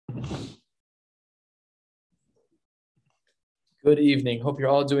Good evening. Hope you're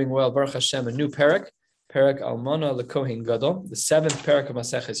all doing well. Baruch Hashem, a new parak, parak Almana Lekohen Gadol, the seventh parak of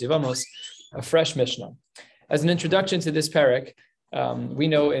Maseches Yevamos, a fresh Mishnah. As an introduction to this parak, we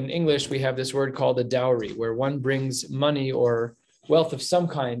know in English we have this word called a dowry, where one brings money or wealth of some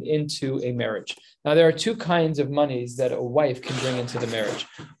kind into a marriage. Now, there are two kinds of monies that a wife can bring into the marriage.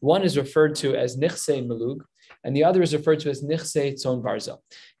 One is referred to as nichsei melug, and the other is referred to as nichsei tzon barzel.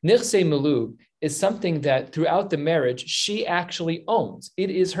 Nichsei melug is something that throughout the marriage, she actually owns.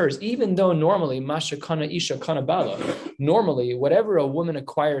 It is hers, even though normally, masha kana isha kana bala, normally, whatever a woman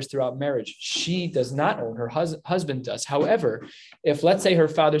acquires throughout marriage, she does not own, her husband does. However, if let's say her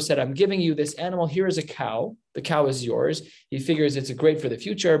father said, I'm giving you this animal, here is a cow, the cow is yours. He figures it's great for the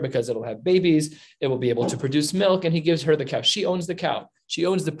future because it'll have babies, it will be able to produce milk, and he gives her the cow. She owns the cow. She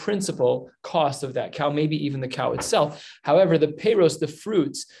owns the principal cost of that cow, maybe even the cow itself. However, the peiros, the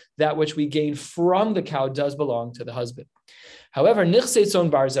fruits, that which we gain from the cow does belong to the husband. However, nichsei tzon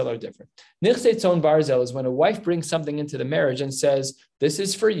barzel are different. Nichsei tzon barzel is when a wife brings something into the marriage and says, this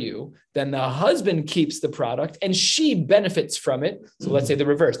is for you, then the husband keeps the product and she benefits from it. So let's say the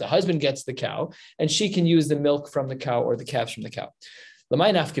reverse, the husband gets the cow and she can use the milk from the cow or the calves from the cow.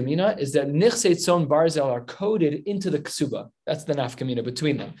 L'may nafkamina is that nichsei tzon barzel are coded into the ksuba. That's the nafkamina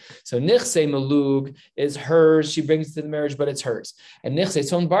between them. So nichsei melug is hers, she brings to the marriage, but it's hers. And nichsei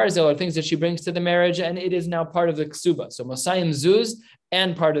tzon barzel are things that she brings to the marriage, and it is now part of the ksuba. So masayim zuz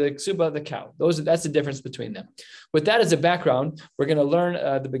and part of the ksuba, the cow. That's the difference between them. With that as a background, we're going to learn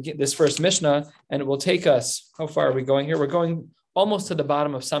this first Mishnah, and it will take us, how far are we going here? We're going almost to the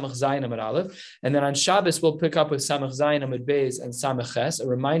bottom of Samach Zayin Amud Aleph. And then on Shabbos, we'll pick up with Samach Zayin Amud Beis and Samach Ches. A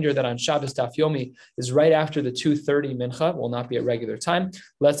reminder that on Shabbos, Daf Yomi is right after the 2:30 Mincha, will not be at regular time.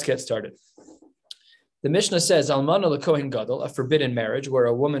 Let's get started. The Mishnah says, Almana lekohen gadol, a forbidden marriage, where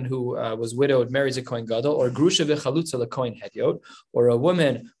a woman who was widowed marries a kohen gadol, or grusha v'chalutza lekohen hedyot, or a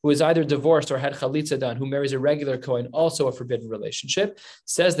woman who is either divorced or had chalitza done, who marries a regular kohen, also a forbidden relationship.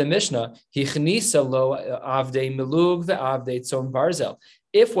 Says the Mishnah, hichnisa lo avdei melug ve'avdei tzon barzel.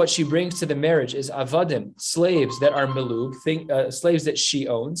 If what she brings to the marriage is avadim, slaves that are melug, slaves that she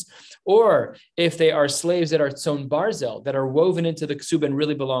owns, or if they are slaves that are tzon barzel, that are woven into the ksub and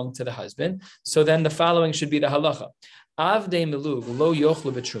really belong to the husband, so then the following should be the halacha. Avdei melug lo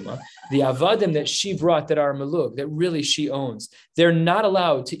yochlu b'truma. The avadim that she brought that are melug, that really she owns, they're not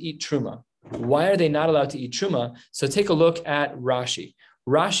allowed to eat truma. Why are they not allowed to eat truma? So take a look at Rashi.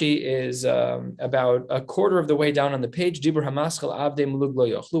 Rashi is about a quarter of the way down on the page. Dibur hamaschal avdei melug lo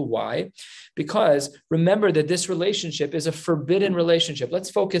yochlu. Why? Because remember that this relationship is a forbidden relationship. Let's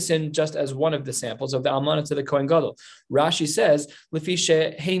focus in just as one of the samples of the almana to the kohen gadol. Rashi says, "Lefi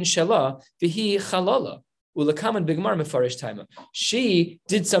she'hein shela v'hi chalala." She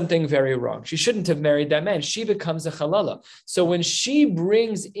did something very wrong. She shouldn't have married that man. She becomes a chalala. So when she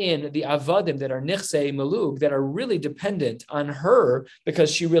brings in the avadim that are nichsei melug, that are really dependent on her because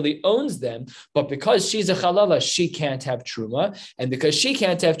she really owns them, but because she's a chalala, she can't have truma. And because she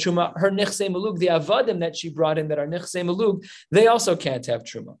can't have truma, her nichsei melug, the avadim that she brought in that are nichsei melug, they also can't have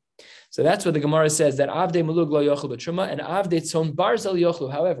truma. So that's what the Gemara says, that avdei melug lo yochlu b'truma and avdei tzon barzel yochlu.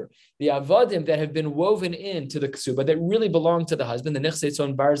 However, the avadim that have been woven into the ksuba that really belong to the husband, the nichsei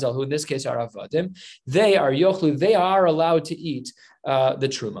tzon barzel, who in this case are avadim, they are yochlu. They are allowed to eat the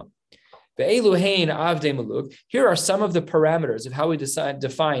truma. Here are some of the parameters of how we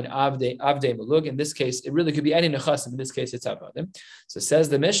define avdei melug. In this case, it really could be any nechasim. In this case, it's avadim. So says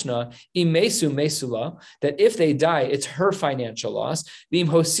the Mishnah, imesu mesula, that if they die, it's her financial loss. V'im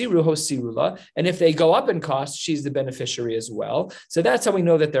hosiru hosirula, and if they go up in cost, she's the beneficiary as well. So that's how we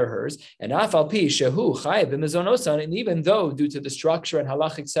know that they're hers. And afal pi shehu chayav b'mezonosan, and even though due to the structure and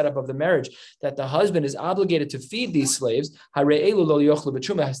halachic setup of the marriage that the husband is obligated to feed these slaves, harei elu lo yochlu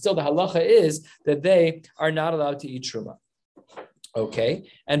b'truma, still the halacha is that they are not allowed to eat truma. Okay,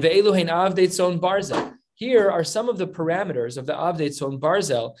 and ve'eluhein avdei tzon barzel. Here are some of the parameters of the avdei tzon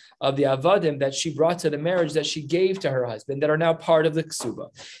barzel, of the avadim that she brought to the marriage that she gave to her husband that are now part of the ksuba.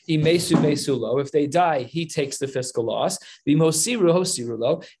 Imesu mesulo, if they die, he takes the fiscal loss. V'mosiru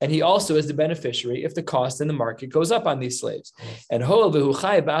hosirulo, and he also is the beneficiary if the cost in the market goes up on these slaves. And ho'el v'hu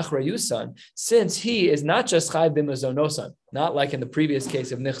chai b'achrayusan, since he is not just chai b'mazonosan, not like in the previous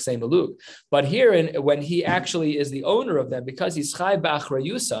case of nichsei melug, but here when he actually is the owner of them, because he's chai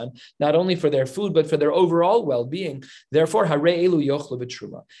b'achrayusan, not only for their food but for their overall well-being. Therefore, harei elu yochlu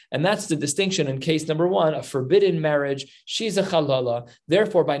b'truma, and that's the distinction in case number one, a forbidden marriage. She's a chalala.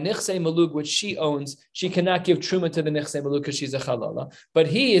 Therefore, by nichsei melug, which she owns, she cannot give truma to the nichsei melug because she's a chalala. But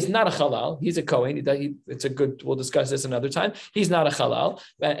he is not a halal. He's a kohen. It's a good. We'll discuss this another time. He's not a halal,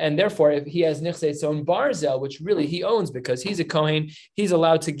 and therefore, if he has nichsei tzon barzel, which really he owns because because he's a Kohen, he's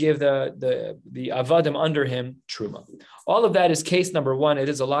allowed to give the avadim under him truma. All of that is case number one. It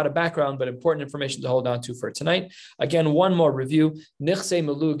is a lot of background, but important information to hold on to for tonight. Again, one more review. Nichse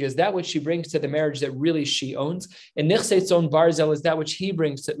Melug is that which she brings to the marriage that really she owns, and Nichse Tzon Barzel is that which she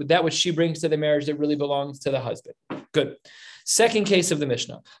brings to the marriage that really belongs to the husband. Good. Second case of the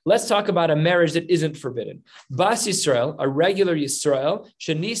Mishnah. Let's talk about a marriage that isn't forbidden. Bas Yisrael, a regular Yisrael,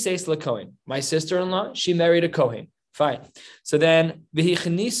 shenises laKohen. My sister-in-law, she married a Kohen. Fine. So then,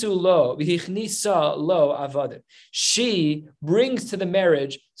 v'hichnisa lo avadim. She brings to the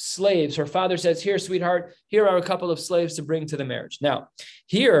marriage slaves. Her father says, here, sweetheart, here are a couple of slaves to bring to the marriage. Now,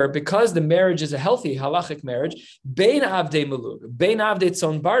 here, because the marriage is a healthy halachic marriage, bein avdei melug, bein avdei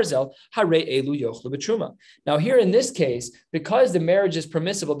tzon barzel, hare elu yochlu b'truma. Now, here in this case, because the marriage is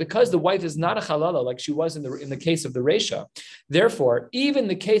permissible, because the wife is not a halala like she was in the case of the Reisha, therefore, even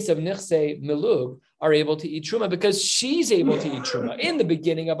the case of nichse melug are able to eat truma because she's able to eat truma. In the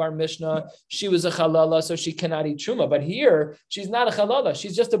beginning of our Mishnah, she was a halala, so she cannot eat truma. But here, she's not a halala.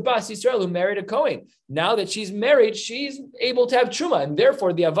 She's just a bas Yisrael who married a Kohen. Now that she's married, she's able to have truma, and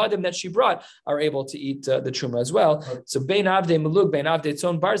therefore the avadim that she brought are able to eat the truma as well. So bein avdei melug, bein avdei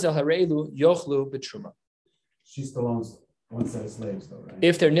tzon barzel hareilu yochlu b'truma. She still owns one set of slaves, though, right?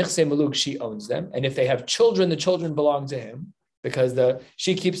 If they're nichse melug, she owns them, and if they have children, the children belong to him, because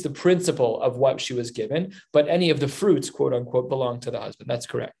she keeps the principle of what she was given, but any of the fruits, quote unquote, belong to the husband. That's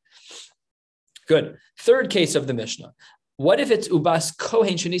correct. Good. Third case of the Mishnah. What if it's ubas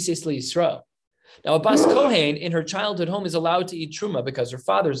kohen shenises liYisrael? Now, a bas kohen in her childhood home is allowed to eat truma because her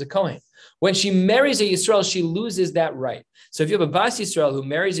father is a kohen. When she marries a Yisrael, she loses that right. So if you have a bas Yisrael who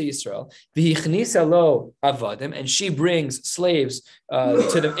marries a Yisrael, v'hichnisa lo avadim, and she brings slaves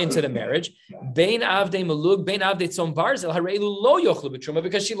into the marriage, bein avdei melug, bein avdei tzon barzel, hareilu lo yochlu b'truma,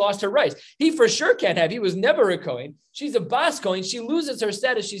 because she lost her rights. He for sure can't have. He was never a kohen. She's a bas kohen. She loses her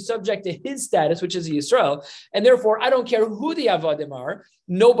status. She's subject to his status, which is a Yisrael, and therefore I don't care who the avadim are.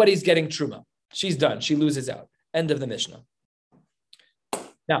 Nobody's getting truma. She's done. She loses out. End of the Mishnah.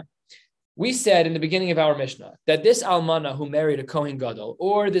 Now, we said in the beginning of our Mishnah that this almana who married a Kohen Gadol,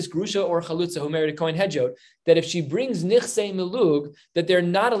 or this grusha or chalutza who married a Kohen Hedjot, that if she brings nichse melug, that they're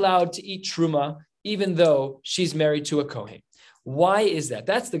not allowed to eat truma, even though she's married to a Kohen. Why is that?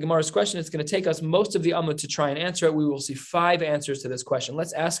 That's the Gemara's question. It's going to take us most of the Amud to try and answer it. We will see 5 answers to this question.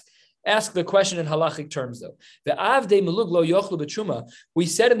 Let's ask the question in halachic terms, though. The avdei melug lo yochlu b'truma. We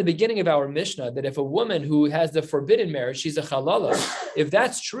said in the beginning of our Mishnah that if a woman who has the forbidden marriage, she's a halala. If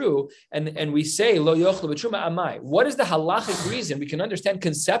that's true, and we say lo yochlu b'truma amai, what is the halachic reason? We can understand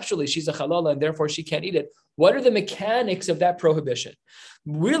conceptually she's a halala and therefore she can't eat it. What are the mechanics of that prohibition?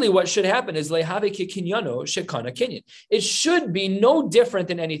 Really, what should happen is lehave kinyano shekana kinyan. It should be no different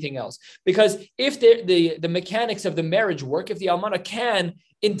than anything else, because if the mechanics of the marriage work, if the almana can,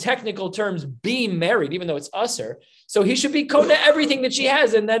 in technical terms, be married, even though it's usher, so he should be kona everything that she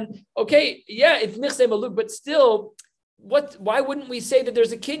has, and then okay, yeah, it's nichse melug, but still. Why wouldn't we say that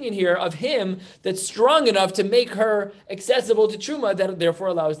there's a kinyan here of him that's strong enough to make her accessible to truma, that therefore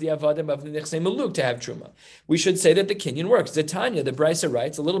allows the avadim of the nichse melug to have truma? We should say that the kinyan works. Zetanya, the Brisa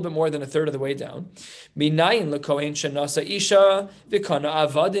writes, a little bit more than a third of the way down, minayin lekohen shenasa isha v'kana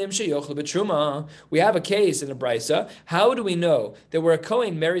avadim sheyochlu b'truma. We have a case in the Brisa. How do we know that where a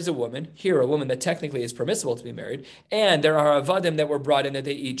kohen marries a woman, here a woman that technically is permissible to be married, and there are avadim that were brought in that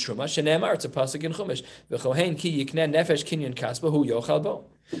they eat truma? Shenemar, it's a pasuk in Chumash. V'kohen ki yiknen nefesh kinyan kasba hu yochal bo.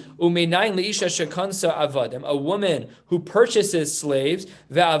 Umeinayin leisha shekansa avadim, a woman who purchases slaves,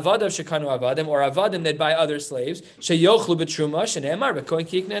 ve'avadav shekanu avadim, or avadim that buy other slaves, sheyochlu b'truma, shenemar v'kohen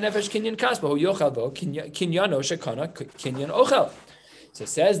ki yiknen nefesh kinyan kasba hu yochal bo, kinyano shekana kinyan ochel. So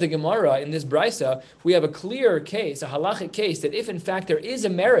says the Gemara in this Brisa, we have a clear case, a halachic case, that if in fact there is a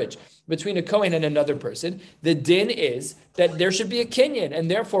marriage between a Kohen and another person, the din is that there should be a kinyan, and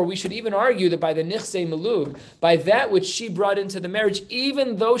therefore we should even argue that by the nichse melug, by that which she brought into the marriage,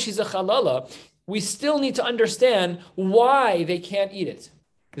 even though she's a halala, we still need to understand why they can't eat it.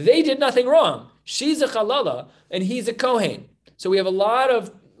 They did nothing wrong. She's a halala and he's a Kohen. So we have a lot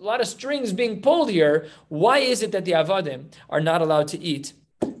of strings being pulled here. Why is it that the avadim are not allowed to eat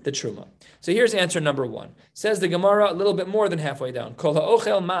the truma? So here's answer number 1. Says the Gemara a little bit more than halfway down. Kol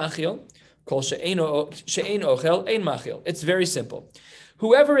ha'ochel ma'achil, kol she'ein ochel ein ma'achil. It's very simple.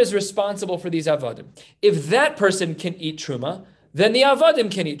 Whoever is responsible for these avadim, if that person can eat truma, then the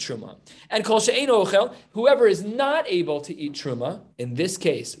avadim can eat truma. And kol she'ein ochel, whoever is not able to eat truma, in this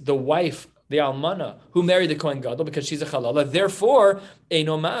case, the wife, the almana who married the Kohen Gadol because she's a halala, therefore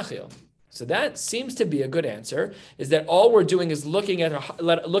eino ma'achil. So that seems to be a good answer, is that all we're doing is looking at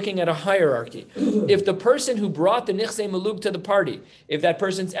a hierarchy. If the person who brought the Nichsei Malug to the party, if that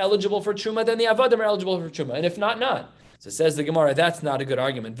person's eligible for Truma, then the Avadim are eligible for Truma. And if not, not. So says the Gemara, that's not a good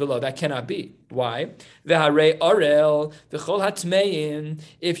argument. Vilo, that cannot be. Why? V'harei arel, v'chol hatmein.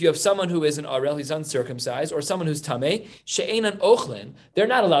 If you have someone who is an arel, he's uncircumcised, or someone who's tamei, she'enan ochlin, they're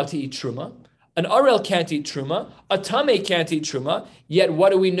not allowed to eat Truma. An arel can't eat truma, a tamei can't eat truma, yet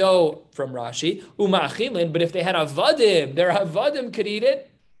what do we know from Rashi? Uma'achilin, but if they had avadim, their avadim could eat it.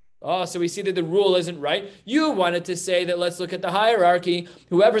 Oh, so we see that the rule isn't right. You wanted to say that let's look at the hierarchy.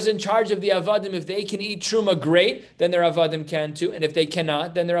 Whoever's in charge of the avadim, if they can eat truma, great, then their avadim can too. And if they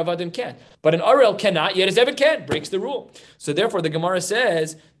cannot, then their avadim can't. But an arel cannot, yet a zevet can, breaks the rule. So therefore the Gemara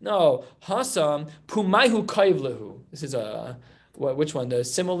says, no, hasam pumayhu kaivlehu. This is which one? The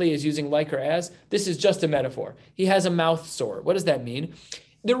simile is using like or as. This is just a metaphor. He has a mouth sore. What does that mean?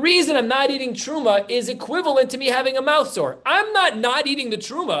 The reason I'm not eating truma is equivalent to me having a mouth sore. I'm not eating the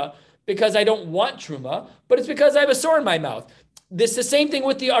truma because I don't want truma, but it's because I have a sore in my mouth. This is the same thing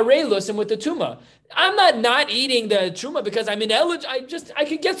with the arelus and with the tuma. I'm not eating the truma because I'm ineligible. I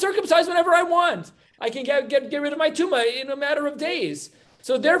can get circumcised whenever I want. I can get rid of my tuma in a matter of days.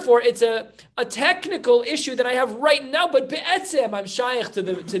 So therefore, it's a technical issue that I have right now, but be'etzem, I'm shaykh to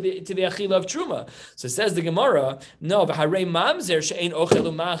the achila of truma. So says the Gemara, no, v'harei mamzer she'ein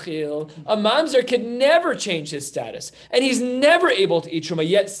ochel u'machil. A mamzer could never change his status, and he's never able to eat truma,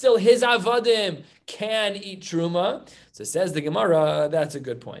 yet still his avadim can eat truma. So says the Gemara, that's a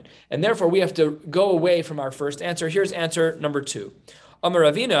good point. And therefore, we have to go away from our first answer. Here's answer number 2. Amar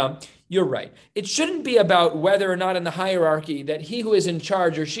Ravina, you're right. It shouldn't be about whether or not in the hierarchy that he who is in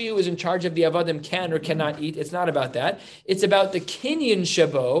charge or she who is in charge of the avadim can or cannot eat. It's not about that. It's about the kinyan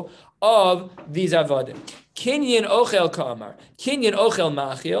shabo of these avadim. Kinyan ochel ka'amar. Kinyan ochel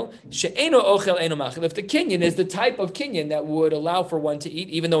machil. She'eno ochel eno machil. If the kinyan is the type of kinyan that would allow for one to eat,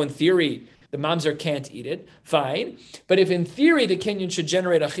 even though in theory the mamzer can't eat it, fine. But if in theory the kinyan should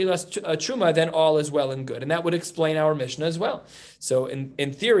generate achilas truma, then all is well and good. And that would explain our Mishnah as well. So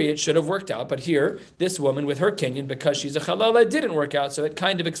in theory, it should have worked out. But here, this woman with her kinyan, because she's a halala, didn't work out. So it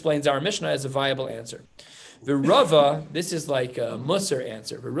kind of explains our Mishnah as a viable answer. The Rava, this is like a Musar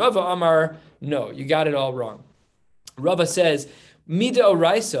answer. The Rava Amar, no, you got it all wrong. Rava says, Mida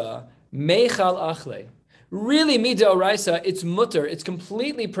Oraisa, Meichal Achle. Really, mida oraisa, it's mutter, it's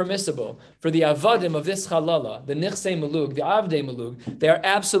completely permissible for the avadim of this halala, the nichsei malug, the avdei malug, they are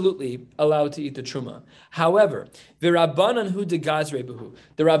absolutely allowed to eat the truma. However, the rabbanan hu de gazre behu,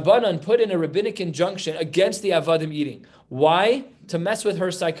 the rabbanan put in a rabbinic injunction against the avadim eating. Why? To mess with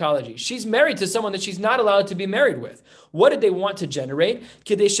her psychology. She's married to someone that she's not allowed to be married with. What did they want to generate?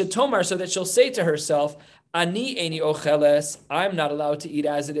 Kidei shetomar, so that she'll say to herself, Ani eni ocheles, I'm not allowed to eat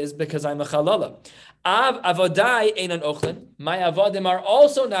as it is because I'm a halala. Avodai einan ochlin. My avodim are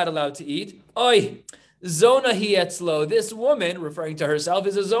also not allowed to eat. Oi, zona hi etzlo. This woman, referring to herself,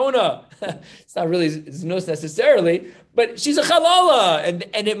 is a zona. It's not really znus necessarily, but she's a halala,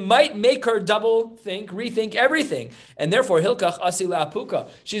 and it might make her rethink everything. And therefore, hilkach asila apuka.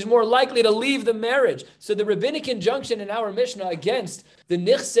 She's more likely to leave the marriage. So the rabbinic injunction in our Mishnah against the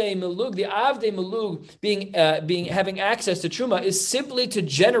nichsei melug, the avdei melug, having access to truma, is simply to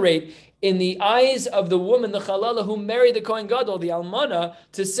generate in the eyes of the woman, the halala who married the Kohen Gadol, the almana,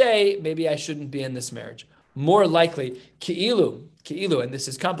 to say, maybe I shouldn't be in this marriage. More likely, ki'ilu, and this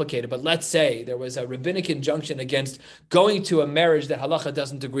is complicated, but let's say there was a rabbinic injunction against going to a marriage that halacha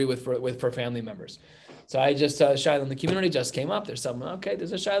doesn't agree with for family members. So I just, Shiloh in the community just came up. There's someone, okay,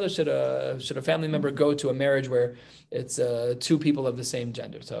 there's a Shiloh, should a family member go to a marriage where it's 2 people of the same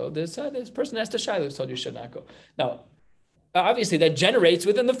gender? So this person asked a Shiloh, told you should not go. Now, obviously, that generates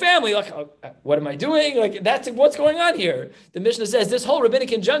within the family, like, what am I doing? Like, that's what's going on here. The Mishnah says this whole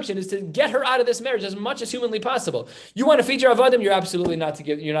rabbinic injunction is to get her out of this marriage as much as humanly possible. You want to feed your avadim,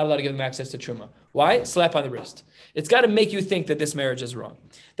 you're not allowed to give them access to truma. Why? Slap on the wrist. It's got to make you think that this marriage is wrong.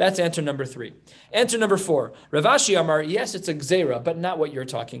 That's answer number 3. Answer number 4. Rav Ashi Amar, yes, it's a gzeira, but not what you're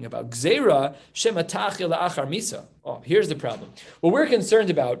talking about. Gzeira shema tachil la'achar misa. Oh, here's the problem. What we're concerned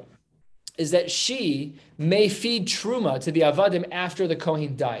about is that she may feed truma to the avadim after the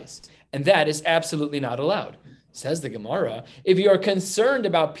kohen dies, and that is absolutely not allowed. Says the Gemara, if you are concerned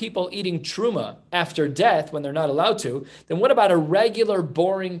about people eating truma after death when they're not allowed to, then what about a regular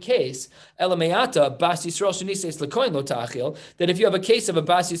boring case? Elameata bas Yisrael shenises lekoin lo ta'achil. That if you have a case of a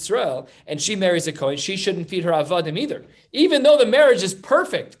bas Yisrael and she marries a kohen, she shouldn't feed her avadim either, even though the marriage is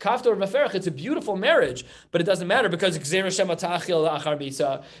perfect. Kaftor v'ferach, it's a beautiful marriage, but it doesn't matter because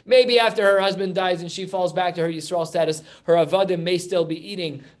maybe after her husband dies and she falls back to her Yisrael status, her avadim may still be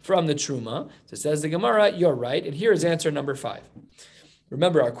eating from the truma. So says the Gemara, you're right. And here is answer number 5.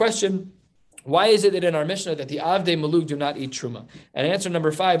 Remember our question, why is it that in our Mishnah that the Avdei Malug do not eat Truma? And answer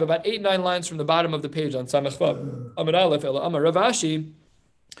number 5, about 8-9 lines from the bottom of the page on Samech Vav, Amar Aleph, Ela Amar Rav Ashi,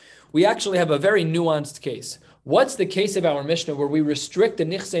 we actually have a very nuanced case. What's the case of our Mishnah where we restrict the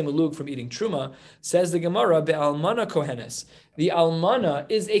Nichsei Malug from eating Truma? Says the Gemara, Be'almana Kohenes. The Almana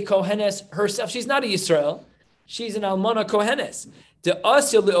is a Kohenes herself. She's not a Yisrael. She's an Almana Kohenes. The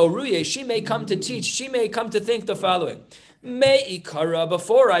Asya Le'oruye, she may come to teach, she may come to think the following. Me'ikara,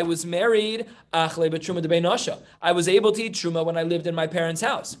 before I was married, achle b'truma de nasha. I was able to eat truma when I lived in my parents'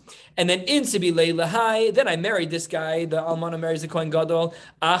 house. And then in Sibi Leilahai, then I married this guy, the Almana marries the Kohen Gadol,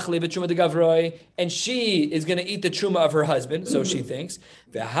 achle b'truma de gavroi, and she is going to eat the truma of her husband, so she thinks.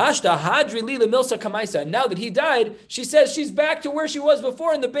 V'hashta hadri li milsa kamaisa. Now that he died, she says she's back to where she was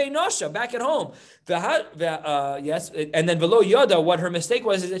before in the Beit Nasha, back at home. Yes, and then v'lo yada, what her mistake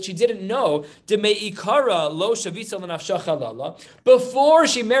was is that she didn't know de me'ikara lo shavisa l'nafsha chalala. Before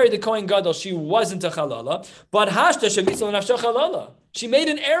she married the Kohen Gadol, she wasn't a chalala, but hashta shavisa l'nafsha chalala. She made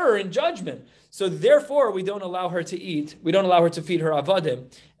an error in judgment. So therefore, we don't allow her to eat, we don't allow her to feed her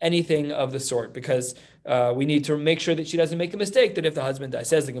avadim, anything of the sort, because we need to make sure that she doesn't make a mistake that if the husband dies.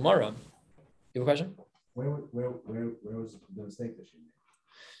 Says the Gemara. You have a question? Where was the mistake that she made?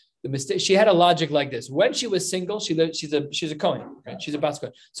 The mistake, she had a logic like this. When she was single, she's a Kohen, right? She's a Bas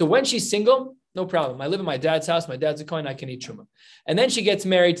Kohen. So when she's single, no problem. I live in my dad's house. My dad's a Kohen. I can eat truma. And then she gets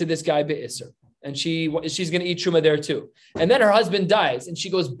married to this guy Be'isser, and she's going to eat truma there too. And then her husband dies, and she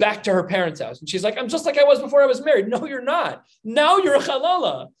goes back to her parents' house, and she's like, "I'm just like I was before I was married." No, you're not. Now you're a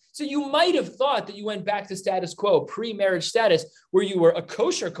halala. So you might have thought that you went back to status quo, pre-marriage status, where you were a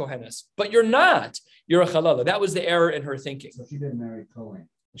kosher Kohenes, but you're not. You're a halala. That was the error in her thinking. So she didn't marry Kohen.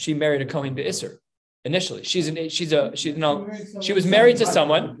 She married a Kohen Be'isser initially. She was married to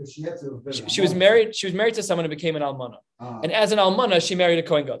someone. She was married to someone who became an almana. And as an almana, she married a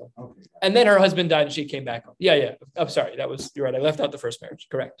Kohen Gadol. Okay. And then her husband died and she came back home. Yeah. I'm sorry. You're right. I left out the first marriage.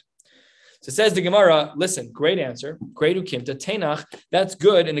 Correct. So it says the Gemara, listen, great answer. Great ukimta. Tenach, that's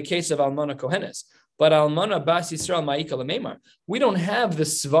good in the case of almana Kohenes. But almana bas Yisrael ma'ika l'meimar. We don't have the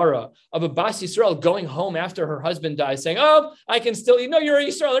svara of a bas Yisrael going home after her husband dies saying, "Oh, I can still eat." No, you're a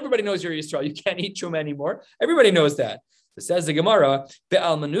Yisrael. Everybody knows you're a Yisrael. You can't eat truma anymore. Everybody knows that. It says the Gemara,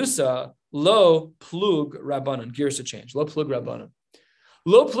 be'almanusa lo plug rabbanon. Gears to change. Lo plug rabbanon.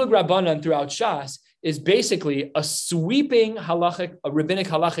 Lo plug rabbanon throughout Shas is basically a sweeping halachic, a rabbinic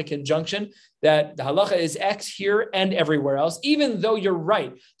halachic injunction that the halacha is X here and everywhere else, even though you're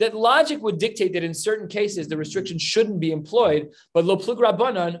right, that logic would dictate that in certain cases the restriction shouldn't be employed, but lo plug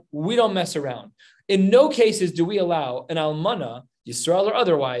rabbanan, we don't mess around. In no cases do we allow an almana, Yisrael or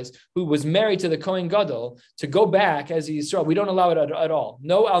otherwise, who was married to the Kohen Gadol to go back as a Yisrael. We don't allow it at all.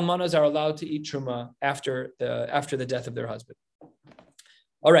 No almanas are allowed to eat truma after the death of their husband.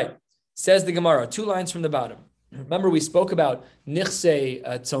 All right. Says the Gemara, 2 lines from the bottom. Remember, we spoke about Nichsei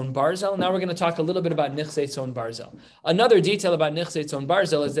Tzon Barzel. Now we're going to talk a little bit about Nichsei Tzon Barzel. Another detail about Nichsei Tzon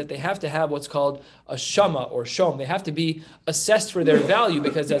Barzel is that they have to have what's called a shama or shom. They have to be assessed for their value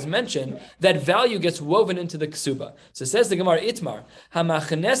because, as mentioned, that value gets woven into the ksuba. So says the Gemara, Itmar,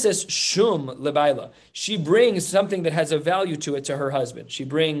 Hamachaneses shum lebaila. She brings something that has a value to it to her husband. She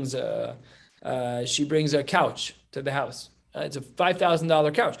brings a couch to the house. It's a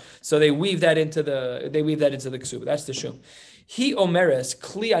 $5,000 couch. So they weave that into the ksuba. That's the shum. He omeres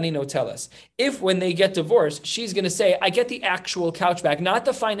kli anino teles. If when they get divorced, she's going to say, I get the actual couch back, not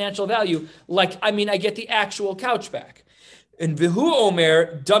the financial value. I get the actual couch back. And vihu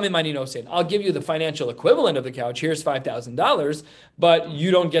omer damim anino sein. I'll give you the financial equivalent of the couch. Here's $5,000, but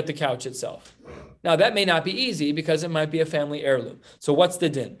you don't get the couch itself. Now that may not be easy because it might be a family heirloom. So what's the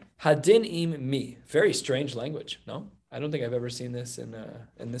din? Hadin im mi. Very strange language, no? I don't think I've ever seen this in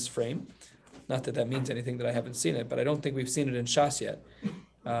this frame. Not that means anything that I haven't seen it, but I don't think we've seen it in Shas yet.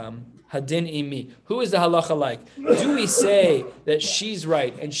 Hadin imi. Who is the halacha like? Do we say that she's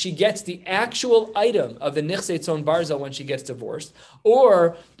right and she gets the actual item of the Nichsei Tzon Barzel when she gets divorced,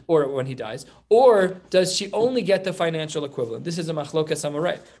 or when he dies, or does she only get the financial equivalent? This is a machlokas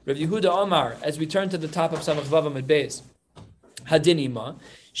amaray. Rav Yehuda Omar, as we turn to the top of Samach Vav Amud Beis, Hadin ima.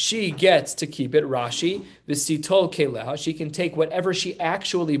 she gets to keep it. Rashi, v'sitol keleha, she can take whatever she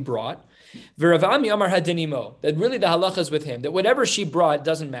actually brought. Rav Ami Amar Hadinimo, that really the halacha is with him, that whatever she brought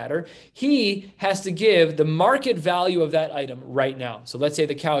doesn't matter. He has to give the market value of that item right now. So let's say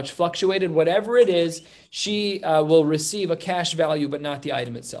the couch fluctuated, whatever it is, she will receive a cash value, but not the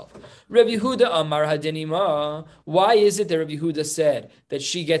item itself. Rav Yehuda Amar Hadinima, why is it that Rav Yehuda said that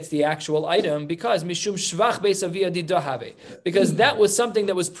she gets the actual item? Because Mishum Shvach Beis Avia Didahave, because that was something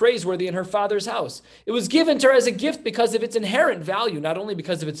that was praiseworthy in her father's house. It was given to her as a gift because of its inherent value, not only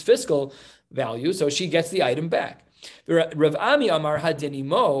because of its fiscal value, so she gets the item back. Rav Ami Amar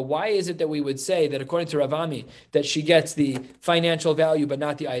Hadinimo, why is it that we would say that according to Rav Ami that she gets the financial value but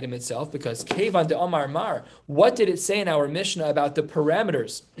not the item itself? Because Kevan de Amar Mar, what did it say in our Mishnah about the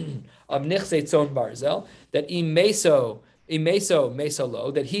parameters of Nichsei Tzon Barzel? That Imesolo,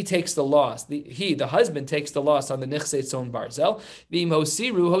 that he takes the loss. The husband takes the loss on the Nichsei Tzon Barzel. V'im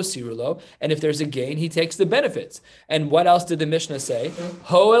hosirulo, and if there's a gain, he takes the benefits. And what else did the Mishnah say?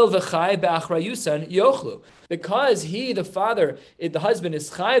 Hoel v'chai b'achrayusan yochlu. Because he, the father, the husband is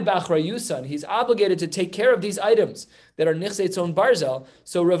chai b'achrayusan, he's obligated to take care of these items that are Nichsei Tzon Barzel.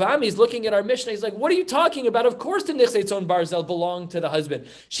 So Rav Ami is looking at our Mishnah, he's like, what are you talking about? Of course the Nichsei Tzon Barzel belong to the husband.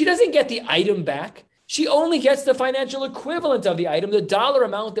 She doesn't get the item back. She only gets the financial equivalent of the item, the dollar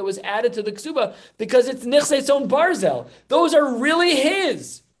amount that was added to the ksuba, because it's Nichsei Tzon Barzel. Those are really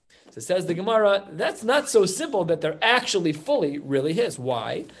his. So says the Gemara, that's not so simple that they're actually fully really his.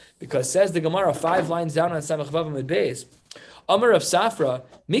 Why? Because says the Gemara 5 lines down on Samach Vav Amud Beis, Amar of Safra,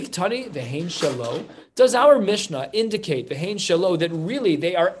 Miktani v'hein shalo. Does our Mishnah indicate v'hein shalo that really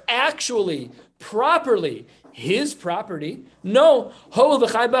they are actually properly his property? No.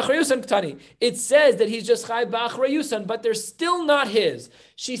 It says that he's just chai b'achrayusan, but they're still not his.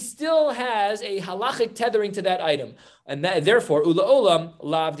 She still has a halachic tethering to that item. And that, therefore, ula olam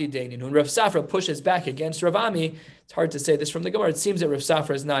lavdi deinin. When Rav Safra pushes back against Rav Ami, it's hard to say this from the Gemara. It seems that Rav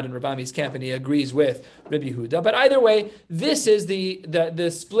Safra is not in Rav Ami's camp and he agrees with Rabbi Yehuda. But either way, this is the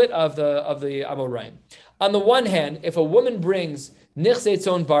split of the Amoraim. On the one hand, if a woman brings Nichsei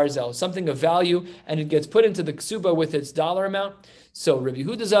Tzon Barzel, something of value, and it gets put into the ksuba with its dollar amount. So Rabbi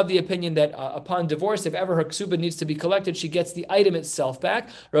Yehuda is of the opinion that upon divorce, if ever her ksuba needs to be collected, she gets the item itself back.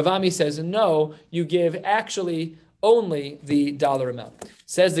 Rav Ami says, no, you give actually only the dollar amount.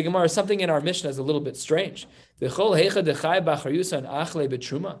 Says the Gemara, something in our Mishnah is a little bit strange. We had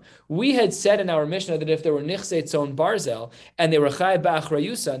said in our Mishnah that if there were Nichsei Tzon Barzel and they were chai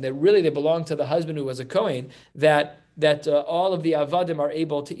b'achrayusa, and that really they belonged to the husband who was a Kohen, that all of the avadim are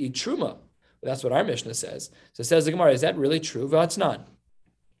able to eat truma. That's what our Mishnah says. So says the Gemara, is that really true? Well, it's not.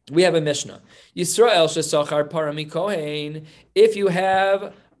 We have a Mishnah. Yisrael shesachar parami kohen. If you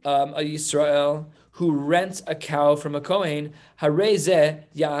have a Yisrael who rents a cow from a Kohen, harezeh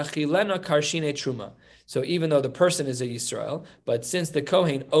ya'achilena karshine truma. So even though the person is a Yisrael, but since the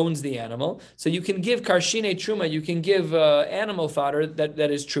Kohen owns the animal, so you can give karshine truma, you can give animal fodder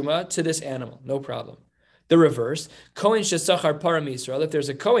that is truma to this animal, no problem. The reverse, Kohen shesachar para Yisrael. If there's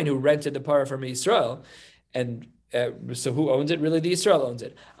a Kohen who rented the para from Yisrael, and so who owns it? Really, the Yisrael owns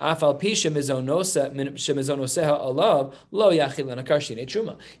it. Even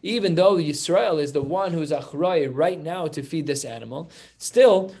though Yisrael is the one who's achrei right now to feed this animal,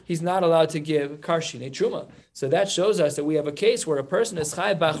 still he's not allowed to give karshine truma. So that shows us that we have a case where a person is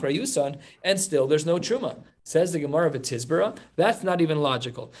chai b'achrayusan and still there's no truma. Says the Gemara of a Tizbara, that's not even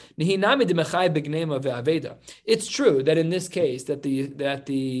logical. It's true that in this case that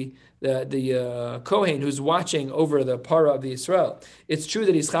the Kohen who's watching over the para of the Israel, it's true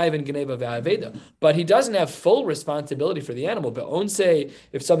that he's chayiv in Geneva ve'aveda, but he doesn't have full responsibility for the animal. But say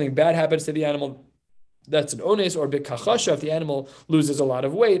if something bad happens to the animal, that's an ones, or b'kachasha if the animal loses a lot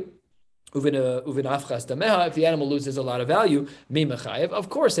of weight. If the animal loses a lot of value, of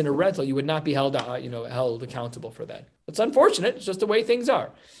course, in a rental, you would not be held accountable for that. It's unfortunate. It's just the way things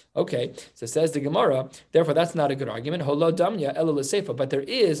are. Okay, so says the Gemara, therefore that's not a good argument. But there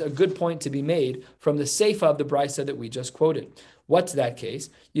is a good point to be made from the seifa of the brisa that we just quoted. What's that case?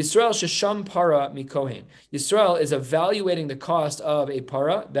 Yisrael shesham para mikohen. Yisrael is evaluating the cost of a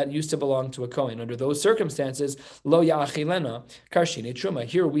para that used to belong to a kohen. Under those circumstances, lo ya'achilena karshine truma.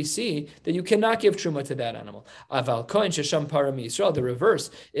 Here we see that you cannot give truma to that animal. Aval kohen shesham para mi Yisrael. The reverse.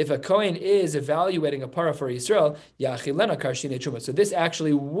 If a kohen is evaluating a para for Yisrael, ya'achilena karshine truma. So this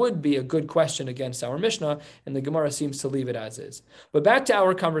actually would be a good question against our Mishnah, and the Gemara seems to leave it as is. But back to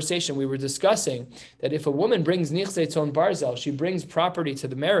our conversation, we were discussing that if a woman brings Nichsei Tzon Barzel, she brings property to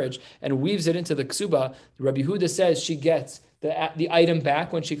the marriage and weaves it into the ksuba, Rabbi Yehuda says she gets the item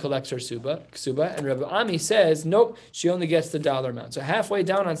back when she collects her ksuba. And Rabbi Ami says, nope, she only gets the dollar amount. So halfway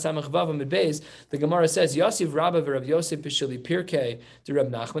down on Samach Vav Amud Beis, the Gemara says, Yosef Rabba v'Rav Yosef b'Shili Pirkei to Rav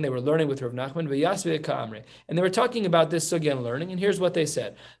Nachman. They were learning with Rav Nachman, v'Yasve Ka'amre. And they were talking about this sugya and learning, and here's what they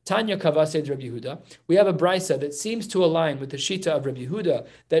said. Tanya Kavased Rabbi Yehuda. We have a brisa that seems to align with the shita of Rabbi Yehuda,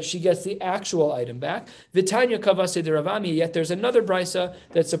 that she gets the actual item back. V'Tanya Kavased Rav Ami, yet there's another brisa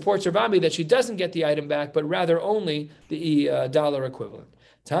that supports Rav Ami that she doesn't get the item back, but rather only the dollar equivalent.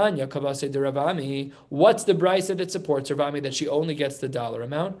 Tanya Kavase de Rav Ami. What's the brisa that supports Rav Ami that she only gets the dollar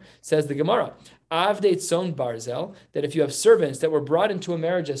amount? Says the Gemara. Avdei tzon barzel, that if you have servants that were brought into a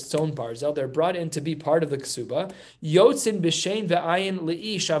marriage as tzon barzel, they're brought in to be part of the ksuba. Yotzin b'shein ve'ayin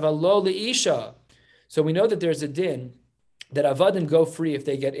leish avalo leisha. So we know that there's a din that avadim go free if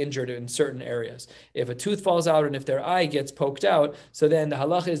they get injured in certain areas. If a tooth falls out and if their eye gets poked out, so then the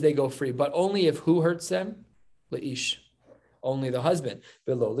halacha is they go free. But only if who hurts them? Leish. Only the husband.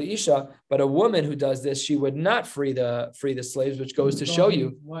 Below leisha. But a woman who does this, she would not free the slaves, which goes to show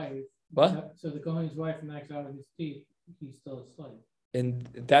you. Wife. What? So the Kohen's wife knocks out of his teeth, he's still a slave. And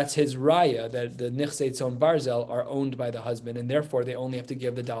that's his raya, that the nichsei tzon barzel are owned by the husband, and therefore they only have to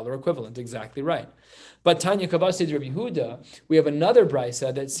give the dollar equivalent. Exactly right. But Tanya Kavasid Rabbi Yehuda, we have another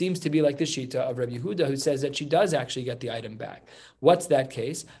brisa that seems to be like the shita of Rabbi Yehuda, who says that she does actually get the item back. What's that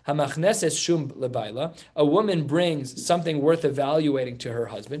case? Hamachneses shum lebaila. A woman brings something worth evaluating to her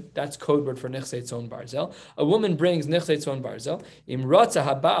husband. That's code word for nichsei tzon barzel. A woman brings nichsei tzon barzel. Imrotza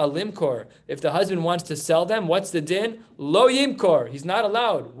haba'a limkor. If the husband wants to sell them, what's the din? Lo yimkor. He's not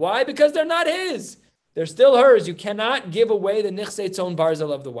allowed. Why? Because they're not his. They're still hers. You cannot give away the nichsei tzon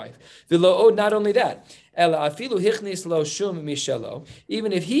barzel of the wife. Not only that,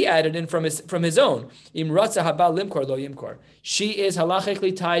 even if he added in from his own, she is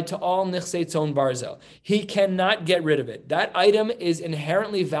halachically tied to all nichsei tzon barzel. He cannot get rid of it. That item is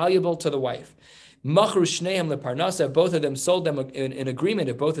inherently valuable to the wife. Machru shneim leparnasa, both of them sold them in agreement.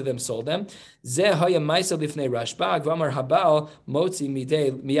 If both of them sold them, zeh haya ma'isa lifnei rashbag v'amar habal motzi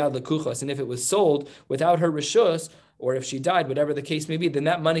midei miyad lekuchos. And if it was sold without her rishus, or if she died, whatever the case may be, then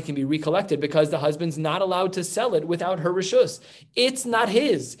that money can be recollected because the husband's not allowed to sell it without her rishus. It's not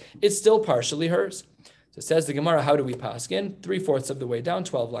his. It's still partially hers. So says the Gemara, how do we paskin? 3/4 of the way down,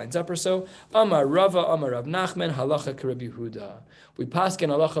 12 lines up or so. Amar Rava, Amar Rav Nachman, halacha k'Rabbi Yehuda. We paskin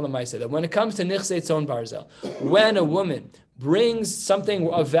halacha l'maisa that when it comes to nichsei tzon barzel, when a woman brings something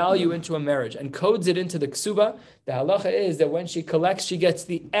of value into a marriage and codes it into the ksuba, the halacha is that when she collects, she gets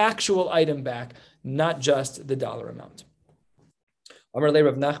the actual item back, not just the dollar amount. Amar le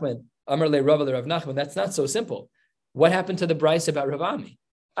Rav Nachman, Amar le Rava le Rav Nachman. That's not so simple. What happened to the brisa about Rav Ami?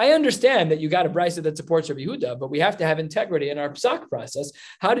 I understand that you got a brisa that supports Rabbi Yehuda, but we have to have integrity in our psak process.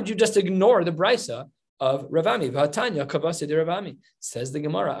 How did you just ignore the brisa of Rav Ami? V'atanya kavasi de Rav Ami. Says the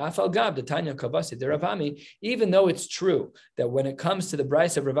Gemara, Afal Gab, the Tanya kavasi de Rav Ami. Even though it's true that when it comes to the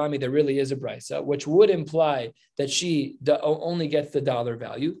brisa of Rav Ami, there really is a brisa, which would imply that she only gets the dollar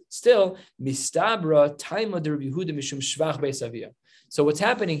value. Still, mistabra taima de Rabbi Yehuda mishum shvach beisavia. So what's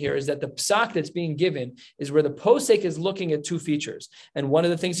happening here is that the psak that's being given is where the posek is looking at two features. And one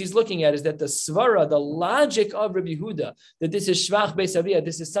of the things he's looking at is that the svara, the logic of Rabbi Yehuda, that this is shvach beisavia,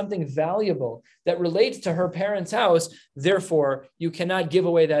 this is something valuable that relates to her parents' house. Therefore, you cannot give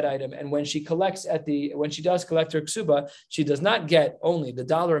away that item. And when she does collect her ksuba, she does not get only the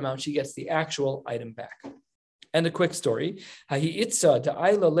dollar amount, she gets the actual item back. And a quick story. Hahi itza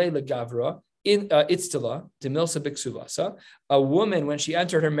da'ayla leila gavra. In Itztila, Demilsa Biksuvasa, a woman, when she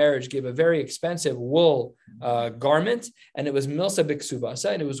entered her marriage, gave a very expensive wool garment, and it was Milsa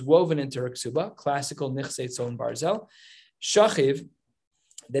Biksuvasa, and it was woven into her ksuba, classical Nichsei Tzon Barzel. Shachiv,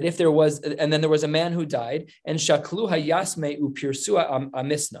 that if there was, and then there was a man who died, and Shaklu Hayasme Upirsua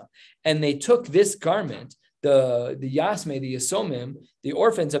Amisna, and they took this garment, the Yasme, the Yasomim, the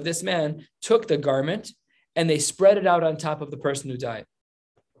orphans of this man, took the garment, and they spread it out on top of the person who died.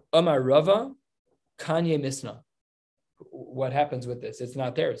 Amar Rava, Kanye Misna. What happens with this? It's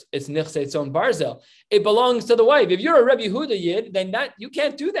not theirs. It's Nichsei Tzon Barzel. It belongs to the wife. If you're a Rebbe Yehuda Yid, then you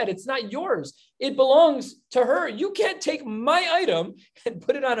can't do that. It's not yours. It belongs to her. You can't take my item and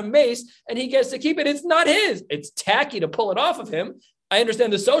put it on a mace and he gets to keep it. It's not his. It's tacky to pull it off of him. I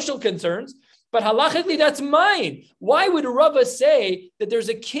understand the social concerns, but halachically, that's mine. Why would Rava say that there's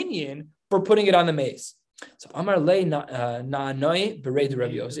a kinyan for putting it on the mace? So Amar Le Na'anoi Bered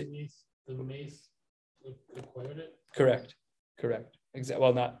Rabbi Yosef. The mace acquired it? Correct. Exactly.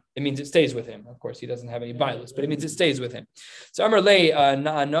 Well, it means it stays with him. Of course, he doesn't have any bilas, but it means it stays with him. So Amar Le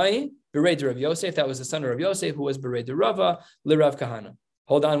Na'anoi Bered Rabbi Yosef. That was the son of Rabbi Yosef, who was Bered Rava Le Rav Kahana.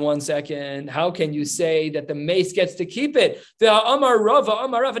 Hold on one second. How can you say that the mace gets to keep it? If Rabbi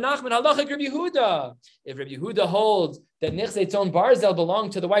Yehuda holds that Nichsei Tzon Barzel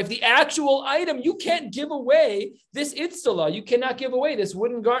belonged to the wife, the actual item, you can't give away this itztala. You cannot give away this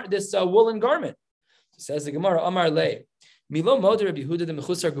woolen garment. Says the Gemara, Amar Le. Milo Moder Rabbi Yehuda the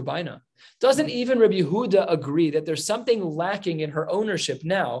Mechusar Gubaina. Doesn't even Rabbi Yehuda agree that there's something lacking in her ownership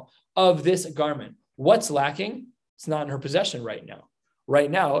now of this garment? What's lacking? It's not in her possession right now.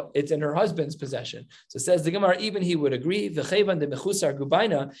 Right now, it's in her husband's possession. So says the Gemara, even he would agree, V'chevan de Mechusar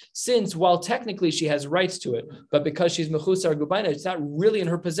Gubaina, since while technically she has rights to it, but because she's Mechusar Gubaina, it's not really in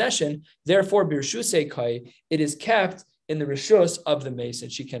her possession. Therefore, Birshusei Kai, it is kept in the Rishus of the mason.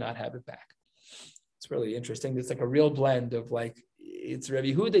 She cannot have it back. It's really interesting. It's like a real blend of like, it's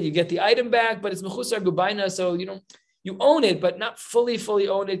Rabbi Yehuda, you get the item back, but it's Mechusar Gubaina, so you own it, but not fully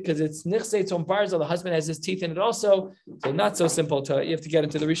own it because it's Nichsei Tzon Barzel. The husband has his teeth in it also. So not so simple you have to get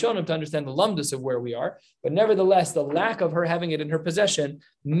into the Rishonim to understand the lumdus of where we are. But nevertheless, the lack of her having it in her possession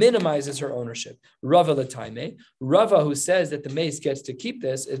minimizes her ownership. Rava L'taime. Rava, who says that the mace gets to keep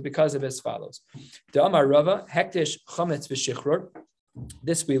this, is because of as follows. Da'amar Rava, hektish chametz v'shichror.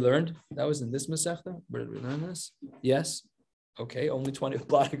 This we learned. That was in this Masechta. Where did we learn this? Yes. Okay, only 20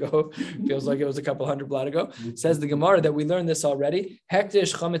 blot ago. Feels like it was a couple hundred blot ago. Says the Gemara that we learned this already.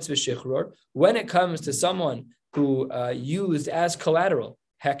 Hektish chametz v'shichror. When it comes to someone who used as collateral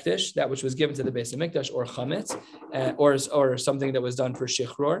hektish, that which was given to the Beis Hamikdash, or chametz, or something that was done for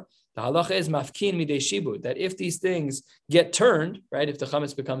shichror, the halacha is mafkin midei shibud, that if these things get turned, right, if the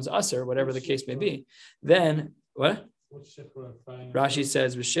chametz becomes aser, whatever the case may be, then what? Rashi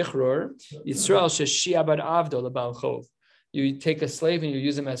says v'shichror Yisrael sheshia bar avdo lebal chov. You take a slave and you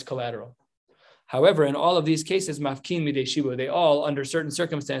use him as collateral. However, in all of these cases, mafkin midei shibud, they all, under certain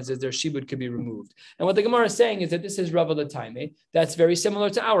circumstances, their shibud could be removed. And what the Gemara is saying is that this is Rava L'taime. That's very similar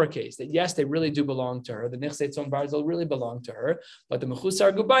to our case, that yes, they really do belong to her. The Nichsei Tzon Barzel really belong to her, but the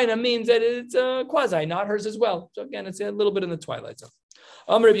Mechusar Gubaina means that it's quasi, not hers as well. So again, it's a little bit in the twilight zone.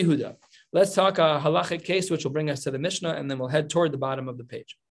 Rabbi Yehuda. Let's talk a halachic case, which will bring us to the Mishnah, and then we'll head toward the bottom of the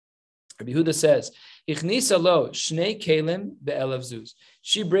page. Rabbi Yehuda says, "Ichnisa lo shnei kelim be'elav zuz."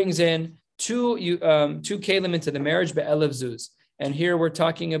 She brings in two kelim into the marriage be'elav zuz, and here we're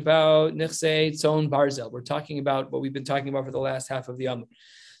talking about nichsei tzon barzel. We're talking about what we've been talking about for the last half of the Amud.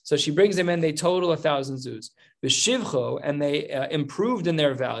 So she brings them in. They total 1,000 zuz. V'shivcho, and they improved in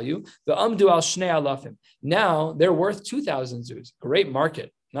their value. The amdu al shnei alafim. Now they're worth 2,000 zuz. Great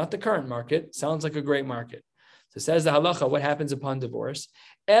market, not the current market. Sounds like a great market. So says the halacha, what happens upon divorce?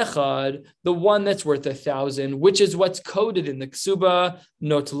 Echad, the one that's worth 1,000, which is what's coded in the ksuba,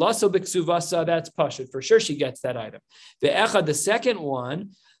 notlaso b'ksuvasa, that's pashut. For sure she gets that item. The echad, the second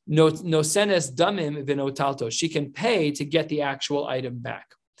one, nosenes damim v'notalto. She can pay to get the actual item back.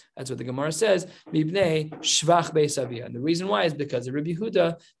 That's what the Gemara says. Mibnei shvach beisavia. And the reason why is because of Rabbi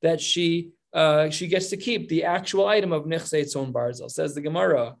Yehuda that she gets to keep the actual item of nichsei tzon barzel. Says the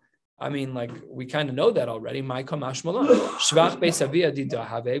Gemara. I mean, like, we kind of know that already. We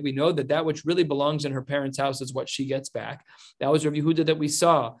know that which really belongs in her parents' house is what she gets back. That was Rabbi Yehuda that we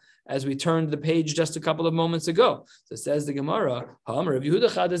saw as we turned the page just a couple of moments ago. So says the Gemara, Rabbi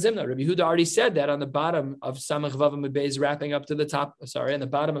Yehuda already said that on the bottom of Samach Vav Amud Beis, wrapping up to the top, on the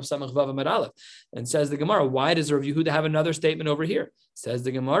bottom of Samach Vav Amud Aleph. And says the Gemara, why does Rabbi Yehuda have another statement over here? Says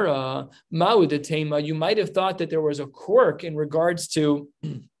the Gemara, you might have thought that there was a quirk in regards to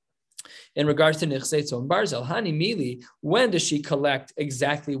Nichsei Tzon Barzel. Hani Mili, when does she collect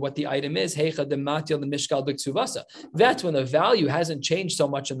exactly what the item is? Heicha de Matil the Mishkal B'Ksuvasa. That's when the value hasn't changed so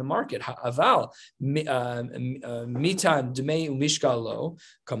much in the market. Aval Mitan Dmei Mishkal Lo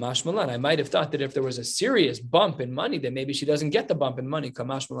Kamash Malan. I might have thought that if there was a serious bump in money, then maybe she doesn't get the bump in money.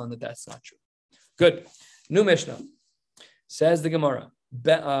 Kamash Malan, that's not true. Good. New Mishnah. Says the Gemara.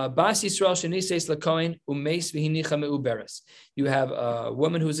 Bas Yisrael sheniseis lakoin umeis v'hinicha meuberes. You have a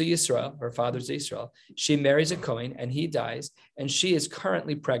woman who's a Yisrael, her father's a Yisrael. She marries a Kohen and he dies, and she is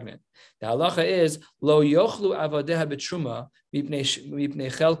currently pregnant. The halacha is lo yochlu avadeha betruma mipnei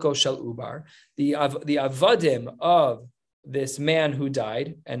chelko shel ubar. The avadim of this man who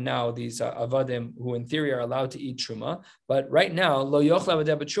died, and now these avadim who in theory are allowed to eat truma, but right now lo yochel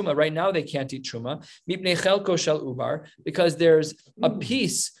avadim truma. Right now they can't eat truma mipnei chelko shel ubar, because there's a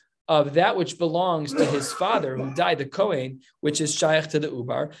piece of that which belongs to his father who died, the Kohen, which is shaykh to the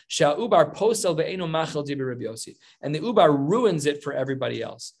ubar. Shal ubar posel ve'eno machel di Rabbi Yossi, and the ubar ruins it for everybody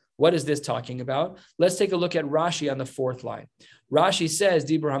else. What is this talking about? Let's take a look at Rashi on the fourth line. Rashi says,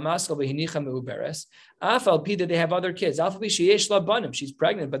 Dibur Hamaskal v'hinicha meuberes. Afal pi that they have other kids. Afal pi sheyesh la banim. She's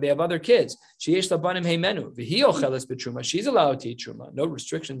pregnant, but they have other kids. Sheyesh la banim heimenu. V'hi ocheles b'truma. She's allowed to eat truma. No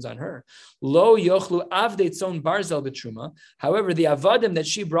restrictions on her. Lo yochlu avdei tzon barzel b'truma. However, the avadim that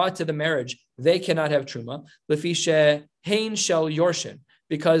she brought to the marriage, they cannot have truma. Lefi shehein shel yorshin.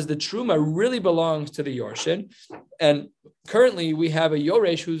 Because the truma really belongs to the yorshin. And currently we have a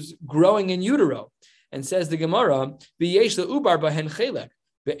yoresh who's growing in utero. And says the Gemara, because the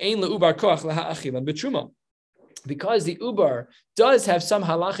ubar does have some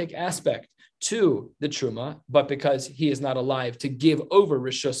halachic aspect to the truma, but because he is not alive to give over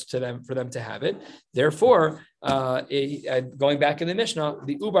rishus to them for them to have it, therefore, going back in the Mishnah,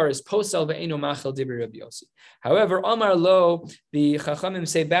 the ubar is posel ve'eno machel dibri Rabbi Yossi. However, Amar lo, the Chachamim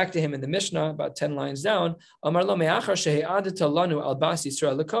say back to him in the Mishnah, about 10 lines down, Amar lo me'achar shehe'adata lanu al bas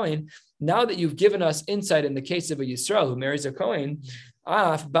Yisrael lekohen. Now that you've given us insight in the case of a Yisrael who marries a Kohen,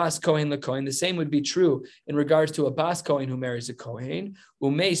 Af Bas Kohen LeKohen, the same would be true in regards to a Bas Kohen who marries a Kohen. So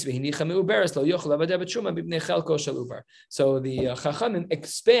the Chachamim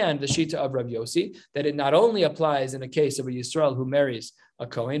expand the Shita of Rav Yossi that it not only applies in a case of a Yisrael who marries a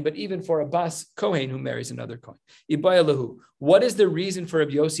Kohen, but even for a Bas Kohen who marries another Kohen. What is the reason for Rav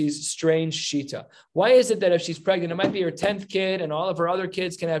Yossi's strange Shita? Why is it that if she's pregnant, it might be her 10th kid and all of her other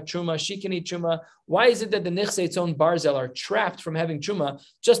kids can have Truma, she can eat Truma? Why is it that the Nichsei Tzon Barzel are trapped from having Truma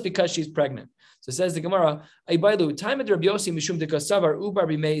just because she's pregnant? So says the Gemara,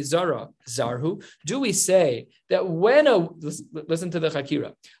 do we say that listen to the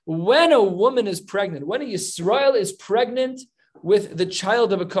Chakira, when a woman is pregnant, when a Yisrael is pregnant with the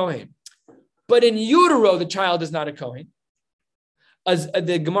child of a Kohen, but in utero the child is not a Kohen, as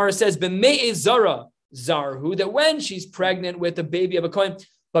the Gemara says, b'mei zara zarhu, that when she's pregnant with the baby of a Kohen,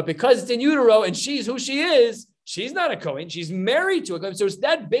 but because it's in utero and she's who she is, she's not a Kohen, she's married to a Kohen. So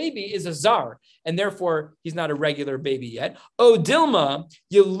that baby is a zar, and therefore he's not a regular baby yet. O Dilma,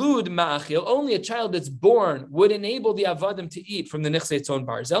 Yelud Ma'achil, only a child that's born would enable the Avadim to eat from the Nichsei Tzon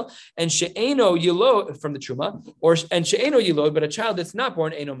Barzel, and She'eno Yelod from the Truma, and She'eno Yelod, but a child that's not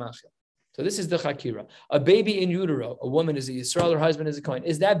born, Eno Ma'achil. So this is the Chakira. A baby in utero, a woman is a Yisrael, her husband is a Kohen.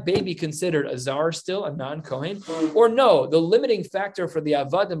 Is that baby considered a zar still, a non-Kohen? Or no, the limiting factor for the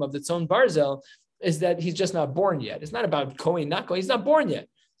Avadim of the Tzon Barzel is that he's just not born yet. It's not about Kohen, not Kohen. He's not born yet.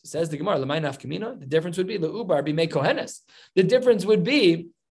 So says the Gemara, L'may nafkamina, the difference would be L'ubar b'mei kohenes. The difference would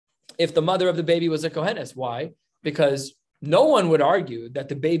be if the mother of the baby was a Kohenes. Why? Because no one would argue that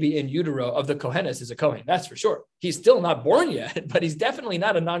the baby in utero of the Kohenes is a Kohen. That's for sure. He's still not born yet, but he's definitely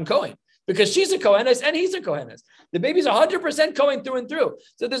not a non-Kohen. Because she's a Kohenes and he's a Kohenes. The baby's 100% Kohen through and through.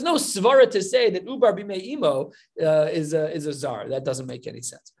 So there's no svara to say that Ubar b'mei imo is a zar. That doesn't make any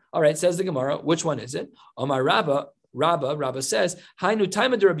sense. All right, says the Gemara, which one is it? Omar Rabba says, Hainu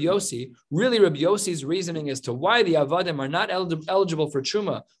Taima de Rabbi Yossi. Really, Rabbi Yossi's reasoning as to why the Avadim are not eligible for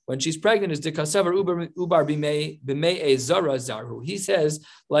Truma when she's pregnant is Dekasavar Ubar b'mei zara zarhu. He says,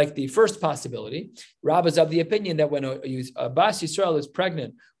 like the first possibility, Rabba's of the opinion that when a Bas Yisrael is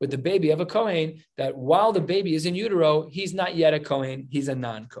pregnant with the baby of a Kohen, that while the baby is in utero, he's not yet a Kohen, he's a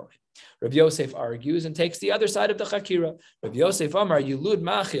non-Kohen. Rav Yosef argues and takes the other side of the Chakira. Rav Yosef Amar Yulud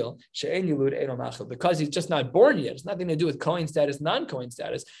Machil She'en Yulud Eino Machil, because he's just not born yet. It's nothing to do with Kohen status, non-Kohen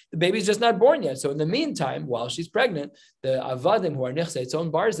status. The baby's just not born yet. So in the meantime, while she's pregnant, the Avadim who are Nichsei Tzon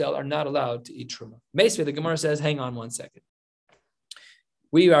Barzel are not allowed to eat Truma. Basically, the Gemara says, hang on one second.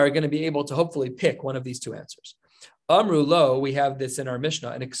 We are going to be able to hopefully pick one of these two answers. Amru lo, we have this in our Mishnah,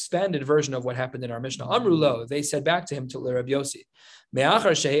 an expanded version of what happened in our Mishnah. Amru lo, they said back to him, to Rav Yossi,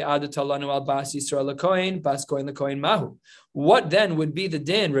 what then would be the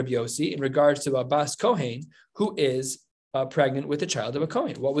din, Rav Yossi, in regards to a Bas Kohen who is pregnant with a child of a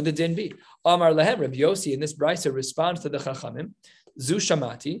Kohen? What would the din be? Amar lehem, Rav Yossi in this brisa responds to the Chachamim, Zu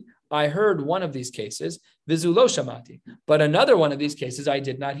shamati, I heard one of these cases, Vizu lo shamati, but another one of these cases I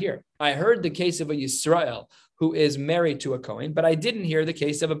did not hear. I heard the case of a Yisrael who is married to a Kohen, but I didn't hear the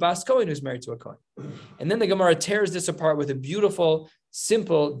case of a Bas Kohen who's married to a Kohen. And then the Gemara tears this apart with a beautiful,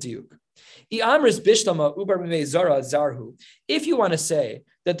 simple diuk. If you want to say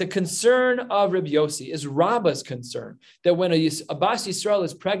that the concern of Rabbi Yossi is Rabba's concern, that when a Bas Yisrael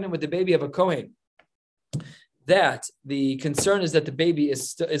is pregnant with the baby of a Kohen, that the concern is that the baby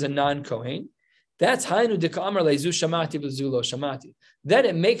is a non-Kohen, that's Hainu Dika'amar Lezu Shamati V'Zulo Shamati. Then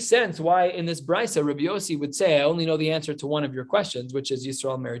it makes sense why in this brisa Rabbi Yossi would say, I only know the answer to one of your questions, which is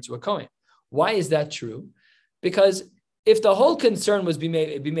Yisrael married to a Kohen. Why is that true? Because if the whole concern was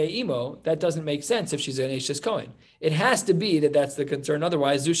Bimei Imo, that doesn't make sense if she's an Eishes Kohen. It has to be that that's the concern.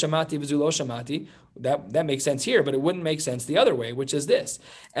 Otherwise, zu shamati v'zu lo shamati. That makes sense here, but it wouldn't make sense the other way, which is this.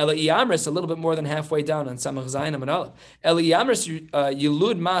 Ela iyamris, a little bit more than halfway down on Samach Zayin Amud Aleph. Ela iyamris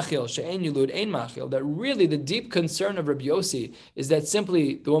yilud machil she'ein yilud ein machil. That really the deep concern of Rabbi Yossi is that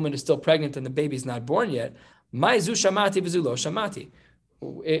simply the woman is still pregnant and the baby's not born yet. Mai zu shamati v'zu lo shamati.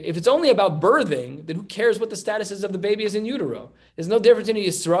 If it's only about birthing, then who cares what the status is of the baby is in utero? There's no difference in a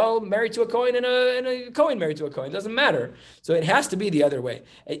Yisrael married to a Kohen and a Kohen married to a Kohen. It doesn't matter. So it has to be the other way.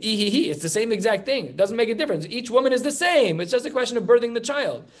 It's the same exact thing. It doesn't make a difference. Each woman is the same. It's just a question of birthing the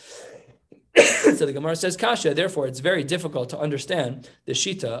child. So the Gemara says, Kasha, therefore it's very difficult to understand the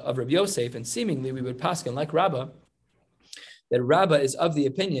Shita of Rabbi Yosef, and seemingly we would paskin like Rabbah, that Rabbah is of the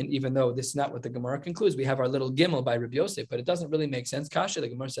opinion, even though this is not what the Gemara concludes. We have our little gimel by Rabbi Yosef, but it doesn't really make sense. Kasha, the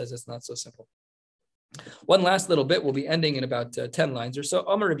Gemara says it's not so simple. One last little bit, we'll be ending in about 10 lines or so.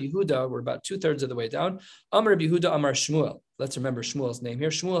 Amar Rabbi Yehuda, we're about 2/3 of the way down. Amar Rabbi Yehuda, Amar Shmuel. Let's remember Shmuel's name here.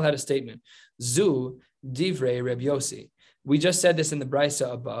 Shmuel had a statement. Zu divrei Rabbi Yossi. We just said this in the Brisa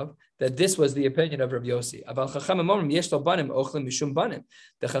above, that this was the opinion of Rabbi Yossi. The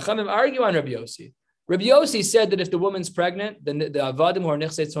Chachamim argue on Rabbi Yossi. Rabbi Yossi said that if the woman's pregnant, then the avadim who are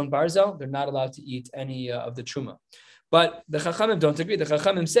nechsei tzon barzel, they're not allowed to eat any of the truma. But the Chachamim don't agree. The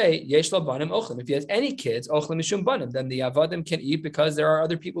Chachamim say, yesh lo banim ochlim. If he has any kids, ochlim mishum banim, then the avadim can eat because there are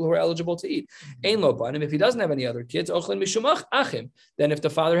other people who are eligible to eat. Ein lo banim. If he doesn't have any other kids, ochlim mishum achim. Then if the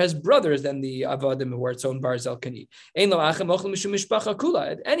father has brothers, then the avadim who are tzon barzel can eat. Ein lo achim, ochlim mishum mishpacha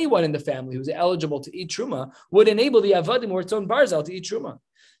kula. Anyone in the family who's eligible to eat truma would enable the avadim who are tzon barzel to eat truma.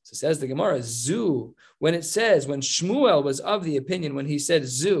 So says the Gemara, Zu, when Shmuel was of the opinion, when he said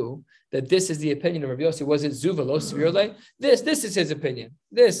Zu, that this is the opinion of Rabbi Yossi, was it Zu velo svirle? This is his opinion.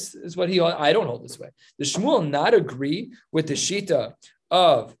 This is what I don't hold this way. Does Shmuel not agree with the Shita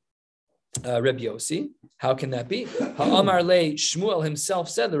of Rabbi Yossi? How can that be? Ha'amar le, Shmuel himself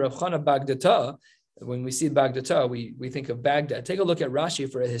said, the Rav Chana Bagdata. When we see Bagdata, we think of Baghdad. Take a look at Rashi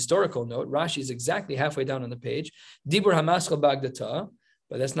for a historical note. Rashi is exactly halfway down on the page. Dibur hamaschal Bagdata.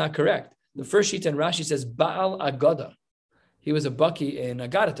 But that's not correct. The first sheet in Rashi says Baal Agada. He was a baki in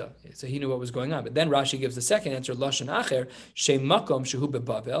Agadata, so he knew what was going on. But then Rashi gives the second answer, Lashon Acher, Shem Makom Shehu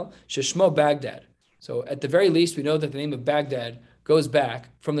Bebavel, Sheshmo Baghdad. So at the very least, we know that the name of Baghdad goes back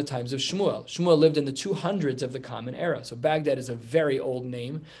from the times of Shmuel. Shmuel lived in the 200s of the Common Era. So Baghdad is a very old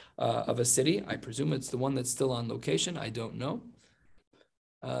name of a city. I presume it's the one that's still on location. I don't know.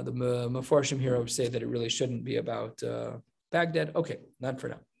 The Meforshim here say that it really shouldn't be about Baghdad. Okay, not for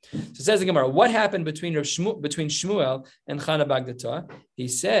now. So says the Gemara, what happened between Shmuel and Chana Bagdata? He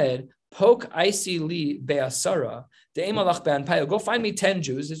said, Poke Isi li be'asara, de'emalach be'anpayo. Go find me 10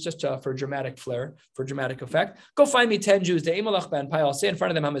 Jews. It's just for dramatic flair, for dramatic effect. Go find me 10 Jews. De'emalach be'anpayo. I'll say in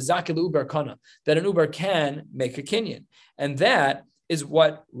front of them, Hamazakil uber kana, that an uber can make a kinyan. And that is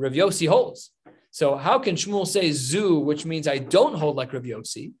what Rav Yossi holds. So how can Shmuel say zu, which means I don't hold like Rav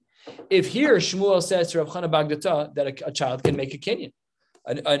Yossi, if here Shmuel says to Rav Chana Bagdata that a child can make a kinyan,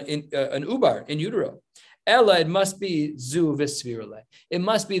 an ubar in utero? Ella, it must be zu v'svirale. It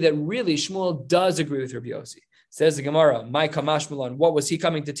must be that really Shmuel does agree with Rabbi Yossi. Says the Gemara, my kamash malon, what was he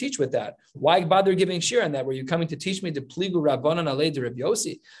coming to teach with that? Why bother giving shir on that? Were you coming to teach me to pligu rabbanan alei de Rabbi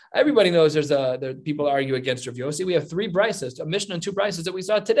Yossi? Everybody knows there people argue against Rabbi Yossi. We have 3 brises, a Mishnah and 2 brises that we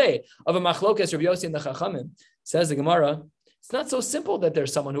saw today of a machlokes Rabbi Yossi and the Chachamim. Says the Gemara, it's not so simple that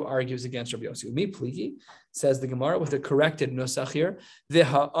there's someone who argues against Rabbi Yossi. Me pligi, says the Gemara with a corrected nusach here.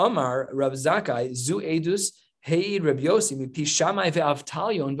 V'ha'amar Rav Zakai zu edus heid Rabbi Yossi mipi shamai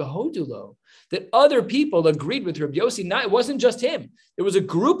ve'avtalion v'hodulo. That other people agreed with Rabbi Yossi. It wasn't just him. There was a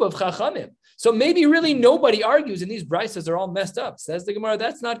group of Chachamim. So maybe really nobody argues, and these brises are all messed up. Says the Gemara,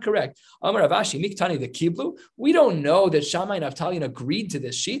 that's not correct. Amar Avashi, Miktani the Kiblu. We don't know that Shammai and Avtalion agreed to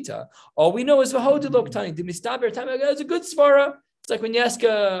this shita. All we know is Vahodilok the Mistaber Tami. It's a good svara. It's like when you ask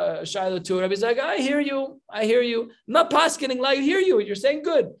Shiloh to Rabbi's like, I hear you. I'm not paskening like I hear you. You're saying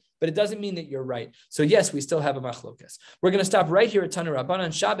good. But it doesn't mean that you're right. So yes, we still have a machlokas. We're going to stop right here at Tanu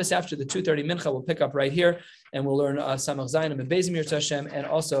Rabbanan. Shabbos after the 2:30 mincha, we'll pick up right here, and we'll learn Samach Zayin and Bezimir Tashem, and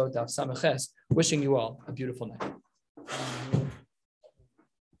also Daf Samach Ches. Wishing you all a beautiful night.